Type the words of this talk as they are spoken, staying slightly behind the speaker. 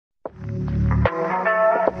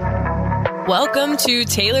Welcome to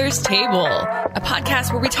Taylor's Table, a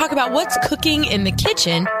podcast where we talk about what's cooking in the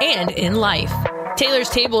kitchen and in life. Taylor's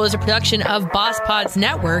Table is a production of Boss Pods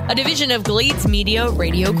Network, a division of Glades Media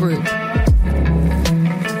Radio Group.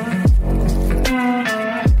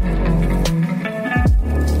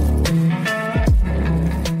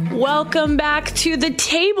 Welcome back to the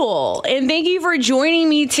table, and thank you for joining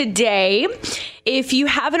me today. If you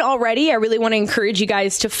haven't already, I really want to encourage you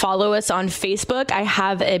guys to follow us on Facebook. I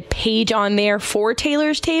have a page on there for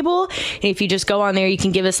Taylor's Table. And if you just go on there, you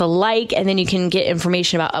can give us a like, and then you can get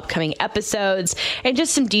information about upcoming episodes and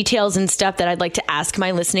just some details and stuff that I'd like to ask my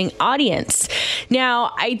listening audience.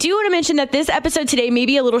 Now, I do want to mention that this episode today may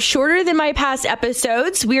be a little shorter than my past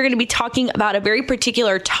episodes. We are going to be talking about a very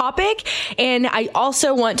particular topic, and I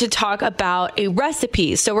also want to talk about a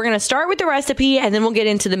recipe. So we're going to start with the recipe, and then we'll get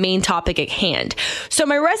into the main topic at hand. So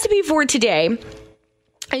my recipe for today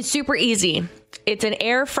is super easy. It's an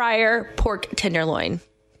air fryer pork tenderloin.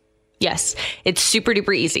 Yes, it's super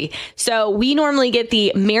duper easy. So we normally get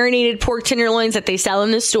the marinated pork tenderloins that they sell in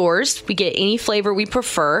the stores. We get any flavor we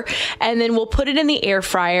prefer, and then we'll put it in the air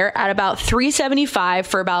fryer at about 375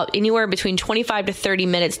 for about anywhere between 25 to 30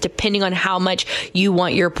 minutes, depending on how much you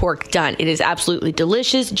want your pork done. It is absolutely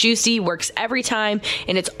delicious, juicy, works every time,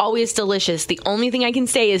 and it's always delicious. The only thing I can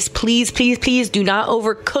say is please, please, please do not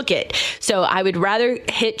overcook it. So I would rather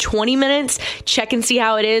hit 20 minutes, check and see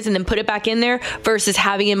how it is, and then put it back in there versus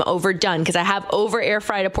having them overdone, because I have over air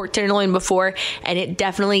fried a pork tenderloin before and it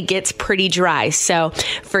definitely gets pretty dry. So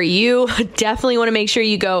for you, definitely want to make sure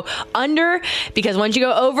you go under, because once you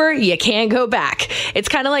go over, you can't go back. It's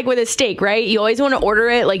kind of like with a steak, right? You always want to order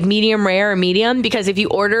it like medium rare or medium, because if you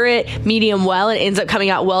order it medium well and it ends up coming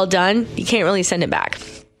out well done, you can't really send it back.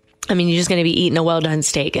 I mean, you're just going to be eating a well-done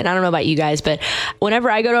steak. And I don't know about you guys, but whenever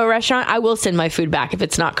I go to a restaurant, I will send my food back if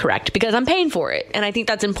it's not correct, because I'm paying for it. And I think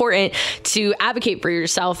that's important to advocate for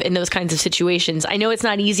yourself in those kinds of situations. I know it's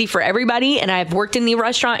not easy for everybody, and I've worked in the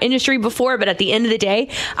restaurant industry before, but at the end of the day,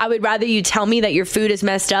 I would rather you tell me that your food is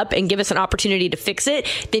messed up and give us an opportunity to fix it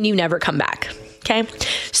than you never come back. Okay.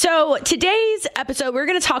 So today's episode, we're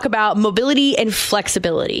going to talk about mobility and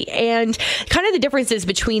flexibility and kind of the differences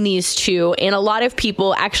between these two. And a lot of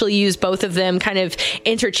people actually use both of them kind of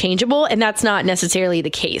interchangeable. And that's not necessarily the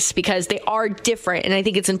case, because they are different. And I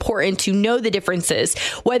think it's important to know the differences,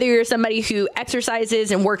 whether you're somebody who exercises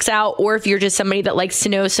and works out, or if you're just somebody that likes to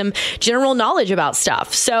know some general knowledge about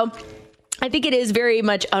stuff. So I think it is very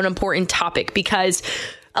much an important topic, because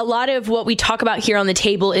a lot of what we talk about here on the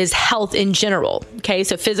table is health in general. Okay.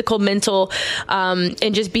 So physical, mental,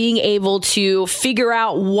 and just being able to figure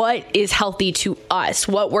out what is healthy to us,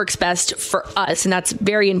 what works best for us. And that's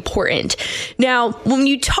very important. Now, when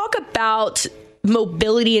you talk about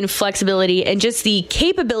mobility and flexibility and just the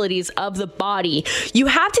capabilities of the body, you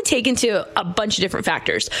have to take into a bunch of different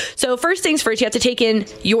factors. So first things first, you have to take in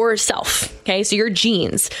yourself. Okay. So your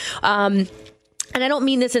genes. And I don't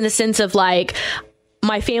mean this in the sense of like,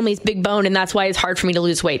 my family's big bone and that's why it's hard for me to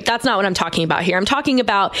lose weight. That's not what I'm talking about here. I'm talking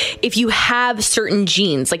about if you have certain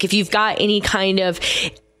genes, like if you've got any kind of,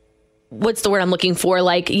 what's the word I'm looking for?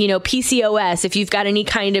 Like, PCOS, if you've got any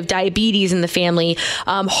kind of diabetes in the family,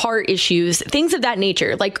 heart issues, things of that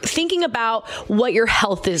nature, like thinking about what your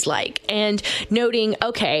health is like and noting,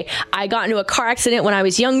 okay, I got into a car accident when I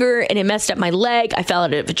was younger and it messed up my leg. I fell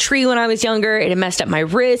out of a tree when I was younger and it messed up my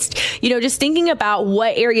wrist. Just thinking about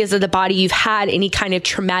what areas of the body you've had any kind of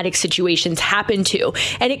traumatic situations happen to.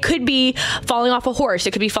 And it could be falling off a horse.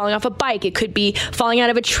 It could be falling off a bike. It could be falling out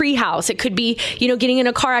of a tree house. It could be, getting in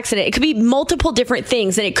a car accident. It could be multiple different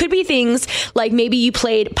things. And it could be things like maybe you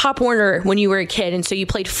played Pop Warner when you were a kid, and so you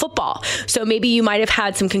played football. So maybe you might have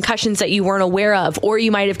had some concussions that you weren't aware of, or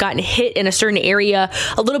you might have gotten hit in a certain area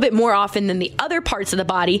a little bit more often than the other parts of the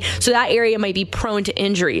body. So that area might be prone to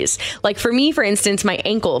injuries. Like for me, for instance, my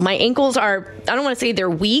ankles are, I don't want to say they're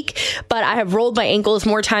weak, but I have rolled my ankles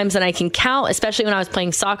more times than I can count, especially when I was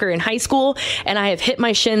playing soccer in high school, and I have hit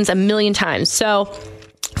my shins a million times. So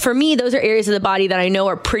for me, those are areas of the body that I know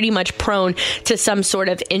are pretty much prone to some sort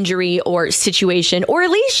of injury or situation, or at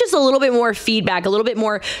least just a little bit more feedback, a little bit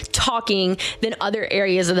more talking than other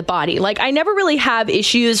areas of the body. Like I never really have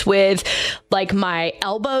issues with like my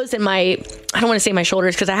elbows and I don't want to say my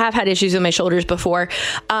shoulders, because I have had issues with my shoulders before,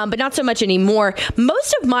 but not so much anymore.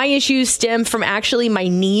 Most of my issues stem from actually my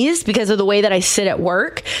knees because of the way that I sit at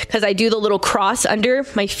work, because I do the little cross under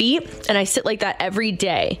my feet and I sit like that every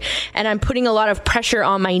day. And I'm putting a lot of pressure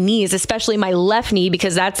on my knees, especially my left knee,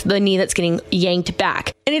 because that's the knee that's getting yanked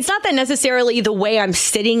back. And it's not that necessarily the way I'm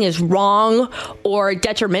sitting is wrong or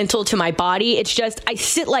detrimental to my body. It's just I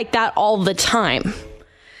sit like that all the time.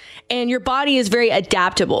 And your body is very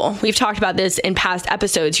adaptable. We've talked about this in past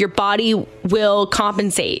episodes. Your body will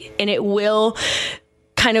compensate and it will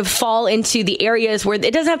kind of fall into the areas where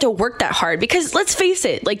it doesn't have to work that hard, because let's face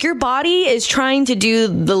it, like, your body is trying to do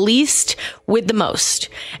the least with the most.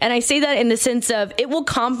 And I say that in the sense of it will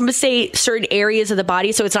compensate certain areas of the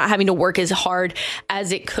body, so it's not having to work as hard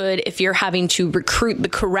as it could if you're having to recruit the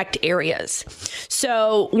correct areas.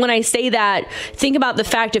 So when I say that, think about the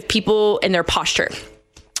fact of people and their posture.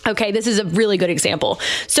 Okay, this is a really good example.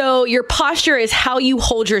 So your posture is how you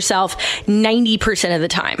hold yourself 90% of the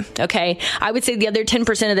time. Okay, I would say the other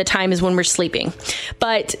 10% of the time is when we're sleeping.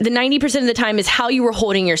 But the 90% of the time is how you were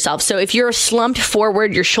holding yourself. So if you're slumped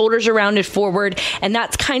forward, your shoulders are rounded forward, and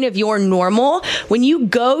that's kind of your normal. When you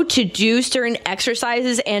go to do certain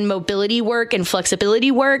exercises and mobility work and flexibility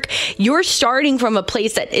work, you're starting from a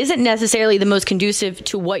place that isn't necessarily the most conducive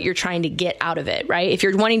to what you're trying to get out of it, right? If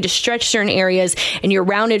you're wanting to stretch certain areas and you're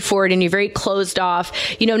rounded forward and you're very closed off,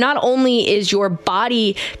 not only is your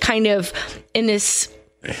body kind of in this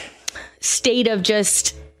state of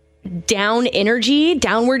just downward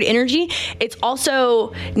energy, it's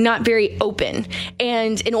also not very open.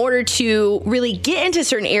 And in order to really get into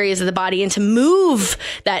certain areas of the body and to move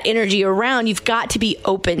that energy around, you've got to be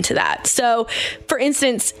open to that. So for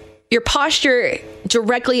instance, your posture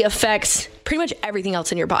directly affects pretty much everything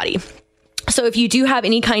else in your body. So if you do have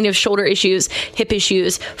any kind of shoulder issues, hip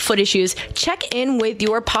issues, foot issues, check in with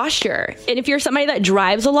your posture. And if you're somebody that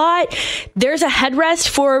drives a lot, there's a headrest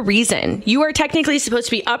for a reason. You are technically supposed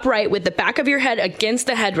to be upright with the back of your head against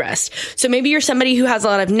the headrest. So maybe you're somebody who has a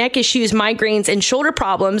lot of neck issues, migraines, and shoulder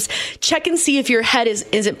problems. Check and see if your head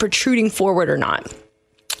isn't protruding forward or not.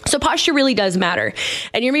 So posture really does matter.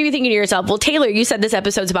 And you're maybe thinking to yourself, well, Taylor, you said this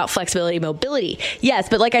episode's about flexibility and mobility. Yes,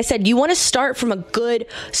 but like I said, you want to start from a good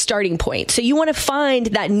starting point. So you want to find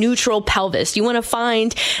that neutral pelvis. You want to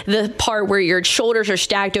find the part where your shoulders are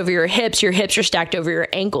stacked over your hips are stacked over your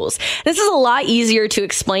ankles. This is a lot easier to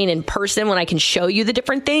explain in person when I can show you the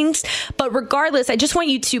different things. But regardless, I just want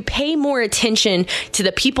you to pay more attention to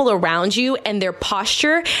the people around you and their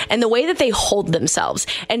posture and the way that they hold themselves,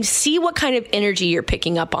 and see what kind of energy you're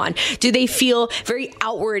picking up on. Do they feel very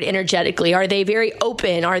outward energetically? Are they very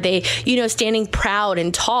open? Are they, standing proud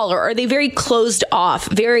and tall? Or are they very closed off,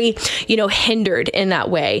 very, hindered in that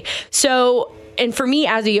way? So, and for me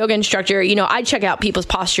as a yoga instructor, I check out people's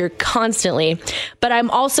posture constantly, but I'm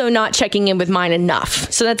also not checking in with mine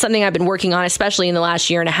enough. So that's something I've been working on, especially in the last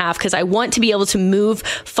year and a half, because I want to be able to move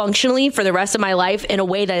functionally for the rest of my life in a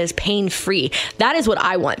way that is pain-free. That is what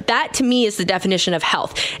I want. That to me is the definition of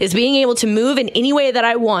health, is being able to move in any way that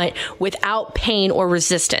I want without pain or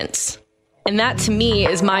resistance. And that to me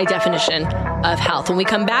is my definition of health. When we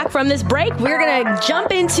come back from this break, we're going to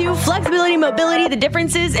jump into flexibility, mobility, the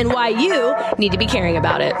differences, and why you need to be caring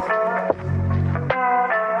about it.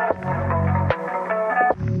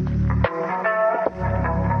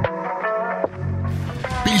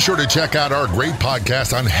 Be sure to check out our great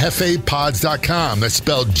podcast on jefepods.com. That's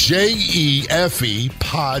spelled JEFE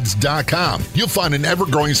pods.com. You'll find an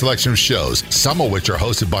ever-growing selection of shows, some of which are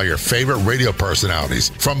hosted by your favorite radio personalities,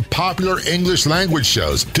 from popular English language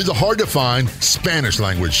shows to the hard-to-find Spanish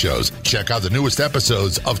language shows. Check out the newest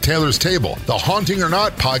episodes of Taylor's Table, the Haunting or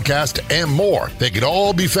Not podcast, and more. They can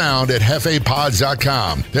all be found at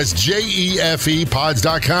jefepods.com. That's JEFE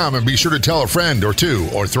pods.com, and be sure to tell a friend or two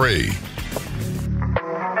or three.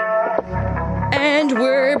 And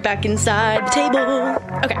we're back inside the table.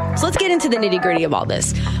 Okay, so let's get into the nitty-gritty of all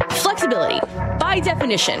this. Flexibility, by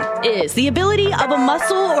definition, is the ability of a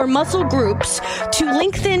muscle or muscle groups to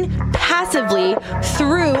lengthen passively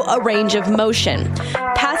through a range of motion.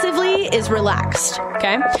 Passively is relaxed,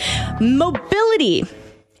 okay? Mobility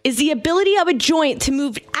is the ability of a joint to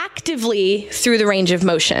move actively through the range of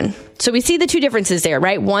motion. So we see the two differences there,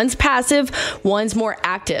 right? One's passive, one's more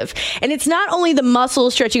active. And it's not only the muscle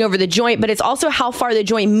stretching over the joint, but it's also how far the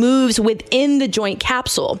joint moves within the joint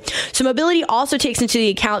capsule. So mobility also takes into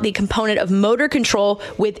account the component of motor control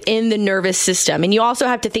within the nervous system. And you also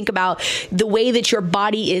have to think about the way that your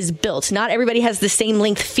body is built. Not everybody has the same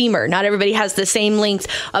length femur. Not everybody has the same length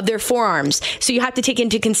of their forearms. So you have to take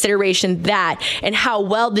into consideration that and how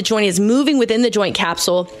well the joint is moving within the joint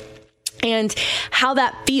capsule and how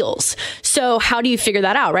that feels. So how do you figure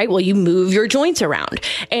that out, right? Well, you move your joints around.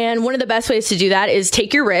 And one of the best ways to do that is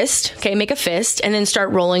take your wrist, okay, make a fist, and then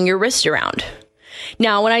start rolling your wrist around.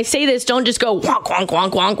 Now, when I say this, don't just go wonk, wonk,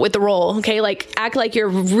 wonk, wonk with the roll. Okay. Like act like you're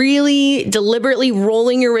really deliberately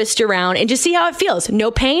rolling your wrist around and just see how it feels.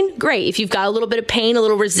 No pain? Great. If you've got a little bit of pain, a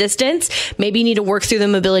little resistance, maybe you need to work through the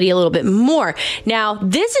mobility a little bit more. Now,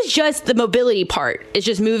 this is just the mobility part. It's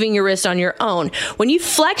just moving your wrist on your own. When you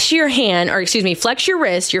flex your flex your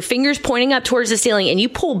wrist, your fingers pointing up towards the ceiling, and you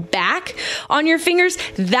pull back on your fingers,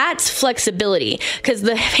 that's flexibility, because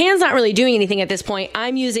the hand's not really doing anything at this point.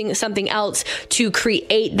 I'm using something else to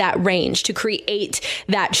create that range, to create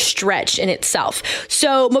that stretch in itself.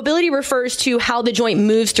 So mobility refers to how the joint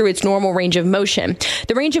moves through its normal range of motion.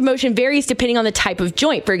 The range of motion varies depending on the type of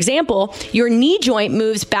joint. For example, your knee joint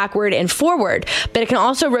moves backward and forward, but it can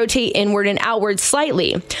also rotate inward and outward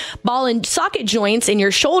slightly. Ball and socket joints in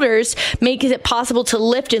your shoulders make it possible to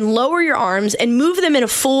lift and lower your arms and move them in a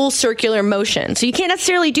full circular motion. So you can't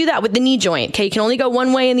necessarily do that with the knee joint. Okay, you can only go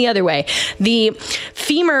one way and the other way. The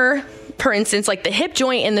femur, for instance, like the hip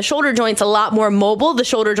joint and the shoulder joint's a lot more mobile. The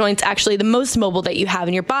shoulder joint's actually the most mobile that you have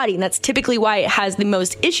in your body. And that's typically why it has the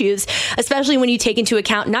most issues, especially when you take into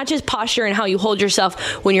account not just posture and how you hold yourself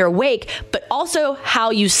when you're awake, but also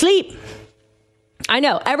how you sleep. I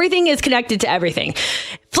know, everything is connected to everything.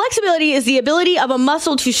 Flexibility is the ability of a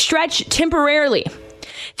muscle to stretch temporarily.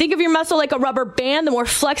 Think of your muscle like a rubber band. The more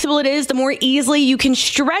flexible it is, the more easily you can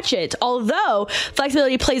stretch it. Although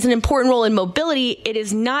flexibility plays an important role in mobility, it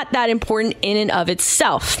is not that important in and of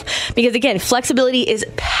itself. Because again, flexibility is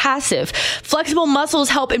passive. Flexible muscles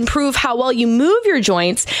help improve how well you move your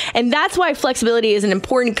joints, and that's why flexibility is an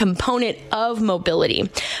important component of mobility.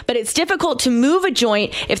 But it's difficult to move a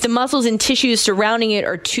joint if the muscles and tissues surrounding it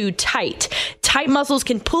are too tight. Tight muscles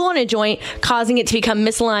can pull on a joint, causing it to become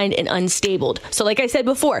misaligned and unstable. So like I said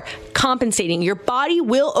before, compensating. Your body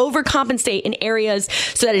will overcompensate in areas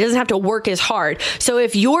so that it doesn't have to work as hard. So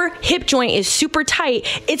if your hip joint is super tight,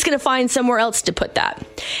 it's going to find somewhere else to put that.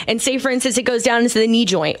 And say, for instance, it goes down into the knee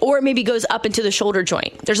joint, or it maybe goes up into the shoulder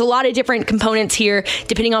joint. There's a lot of different components here,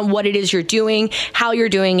 depending on what it is you're doing, how you're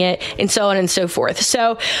doing it, and so on and so forth.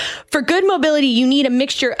 So for good mobility, you need a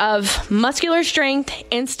mixture of muscular strength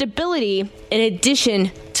and stability in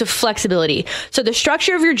addition to flexibility. So the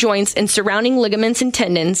structure of your joints and surrounding ligaments and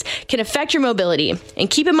tendons can affect your mobility. And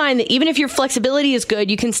keep in mind that even if your flexibility is good,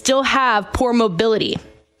 you can still have poor mobility.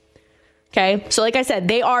 Okay. So like I said,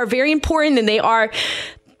 they are very important, and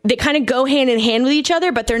they kind of go hand in hand with each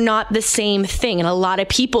other, but they're not the same thing. And a lot of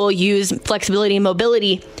people use flexibility and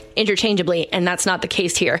mobility interchangeably, and that's not the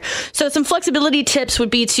case here. So some flexibility tips would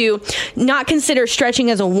be to not consider stretching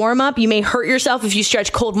as a warm-up. You may hurt yourself if you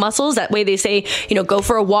stretch cold muscles. That way they say, go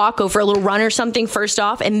for a walk, go for a little run or something first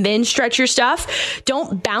off, and then stretch your stuff.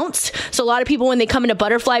 Don't bounce. So a lot of people, when they come into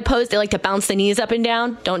butterfly pose, they like to bounce the knees up and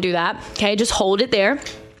down. Don't do that. Okay, just hold it there.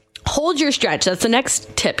 Hold your stretch. That's the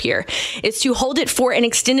next tip here, is to hold it for an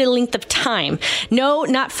extended length of time. No,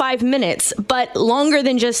 not 5 minutes, but longer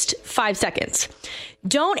than just 5 seconds.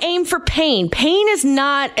 Don't aim for pain. Pain is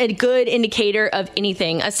not a good indicator of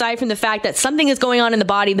anything, aside from the fact that something is going on in the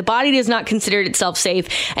body. The body does not consider itself safe,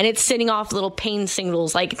 and it's sending off little pain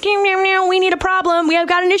signals like, we need a problem. We have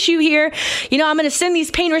got an issue here. I'm going to send these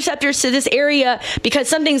pain receptors to this area because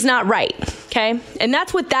something's not right. Okay. And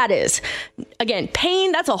that's what that is. Again,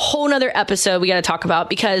 pain, that's a whole nother episode we got to talk about,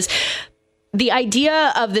 because the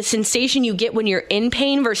idea of the sensation you get when you're in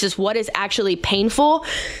pain versus what is actually painful,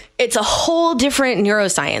 it's a whole different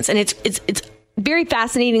neuroscience. And it's very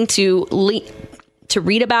fascinating to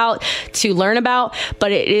read about, to learn about,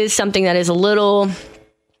 but it is something that is a little,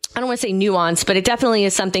 I don't want to say nuanced, but it definitely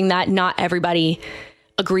is something that not everybody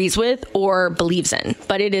agrees with or believes in,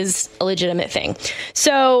 but it is a legitimate thing.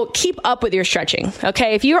 So keep up with your stretching.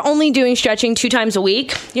 Okay. If you're only doing stretching 2 times a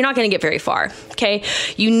week, you're not going to get very far. Okay.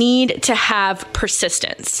 You need to have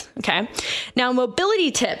persistence. Okay. Now,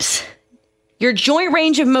 mobility tips. Your joint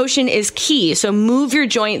range of motion is key. So move your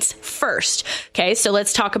joints first. Okay. So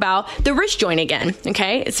let's talk about the wrist joint again.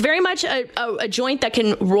 Okay. It's very much a joint that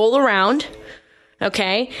can roll around.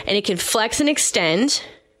 Okay. And it can flex and extend.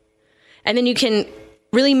 And then you can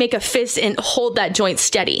really make a fist and hold that joint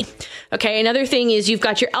steady. Okay. Another thing is you've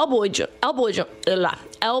got your elbow joint. I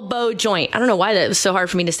don't know why that was so hard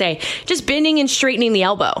for me to say. Just bending and straightening the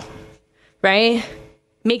elbow, right?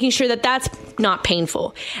 Making sure that that's not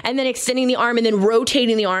painful. And then extending the arm and then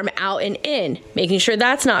rotating the arm out and in, making sure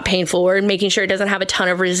that's not painful, or making sure it doesn't have a ton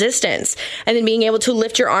of resistance. And then being able to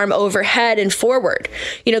lift your arm overhead and forward.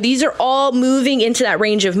 These are all moving into that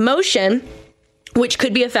range of motion, which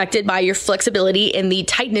could be affected by your flexibility and the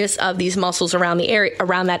tightness of these muscles around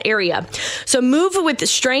that area. So move with the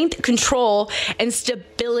strength, control, and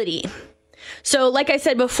stability. So like I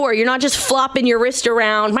said before, you're not just flopping your wrist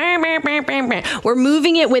around. We're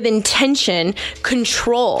moving it with intention,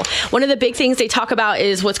 control. One of the big things they talk about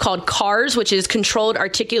is what's called CARS, which is controlled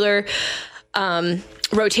articular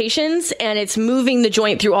rotations, and it's moving the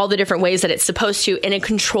joint through all the different ways that it's supposed to in a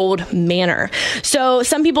controlled manner. So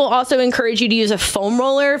some people also encourage you to use a foam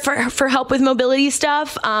roller for help with mobility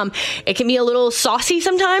stuff. It can be a little saucy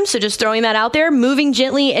sometimes, so just throwing that out there, moving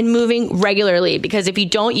gently and moving regularly, because if you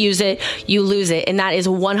don't use it, you lose it. And that is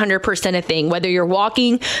 100% a thing, whether you're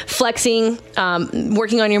walking, flexing,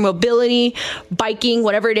 working on your mobility, biking,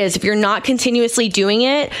 whatever it is. If you're not continuously doing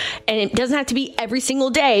it, and it doesn't have to be every single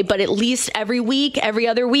day, but at least every week, every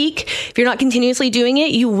other week, if you're not continuously doing it,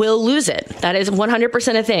 you will lose it. That is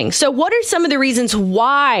 100% a thing. So what are some of the reasons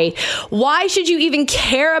why? Why should you even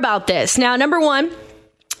care about this? Now, number one,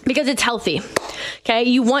 because it's healthy. Okay.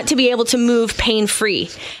 You want to be able to move pain-free,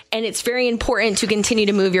 and it's very important to continue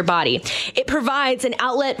to move your body. It provides an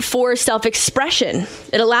outlet for self-expression.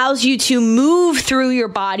 It allows you to move through your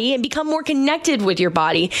body and become more connected with your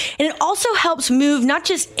body. And it also helps move not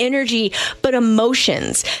just energy, but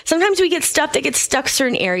emotions. Sometimes we get stuff that gets stuck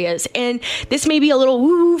certain areas, and this may be a little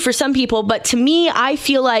woo for some people, but to me, I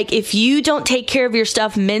feel like if you don't take care of your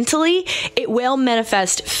stuff mentally, it will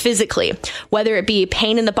manifest physically, whether it be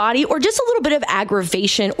pain in the body or just a little bit of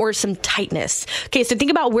aggravation or some tightness. Okay, so think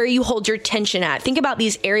about where you hold your tension at. Think about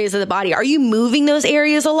these areas of the body. Are you moving those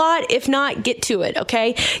areas a lot? If not, get to it,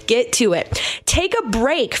 okay? Get to it. Take a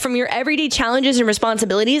break from your everyday challenges and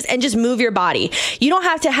responsibilities and just move your body. You don't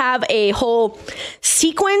have to have a whole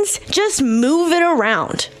sequence. Just move it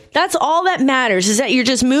around. That's all that matters, is that you're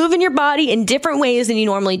just moving your body in different ways than you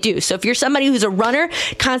normally do. So if you're somebody who's a runner,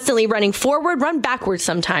 constantly running forward, run backwards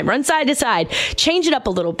sometime, run side to side, change it up a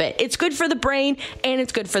little bit. It's good for the brain and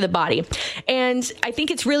it's good for the body. And I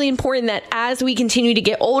think it's really important that as we continue to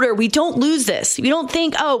get older, we don't lose this. We don't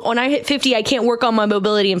think, oh, when I hit 50, I can't work on my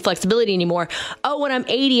mobility and flexibility anymore. Oh, when I'm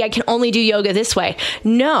 80, I can only do yoga this way.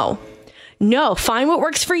 No, find what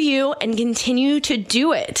works for you and continue to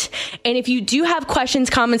do it. And if you do have questions,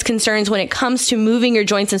 comments, concerns when it comes to moving your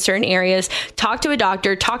joints in certain areas, talk to a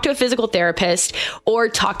doctor, talk to a physical therapist, or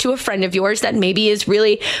talk to a friend of yours that maybe is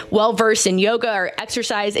really well-versed in yoga or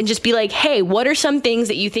exercise, and just be like, hey, what are some things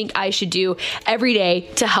that you think I should do every day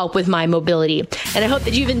to help with my mobility? And I hope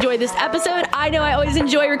that you've enjoyed this episode. I know I always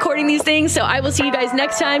enjoy recording these things, so I will see you guys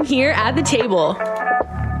next time here at the table.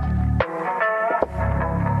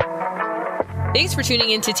 Thanks for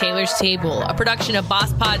tuning in to Taylor's Table, a production of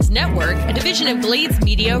Boss Pods Network, a division of Glades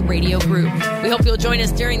Media Radio Group. We hope you'll join us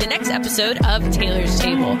during the next episode of Taylor's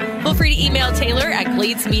Table. Feel free to email Taylor at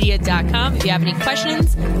gladesmedia.com if you have any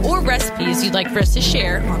questions or recipes you'd like for us to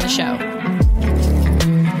share on the show.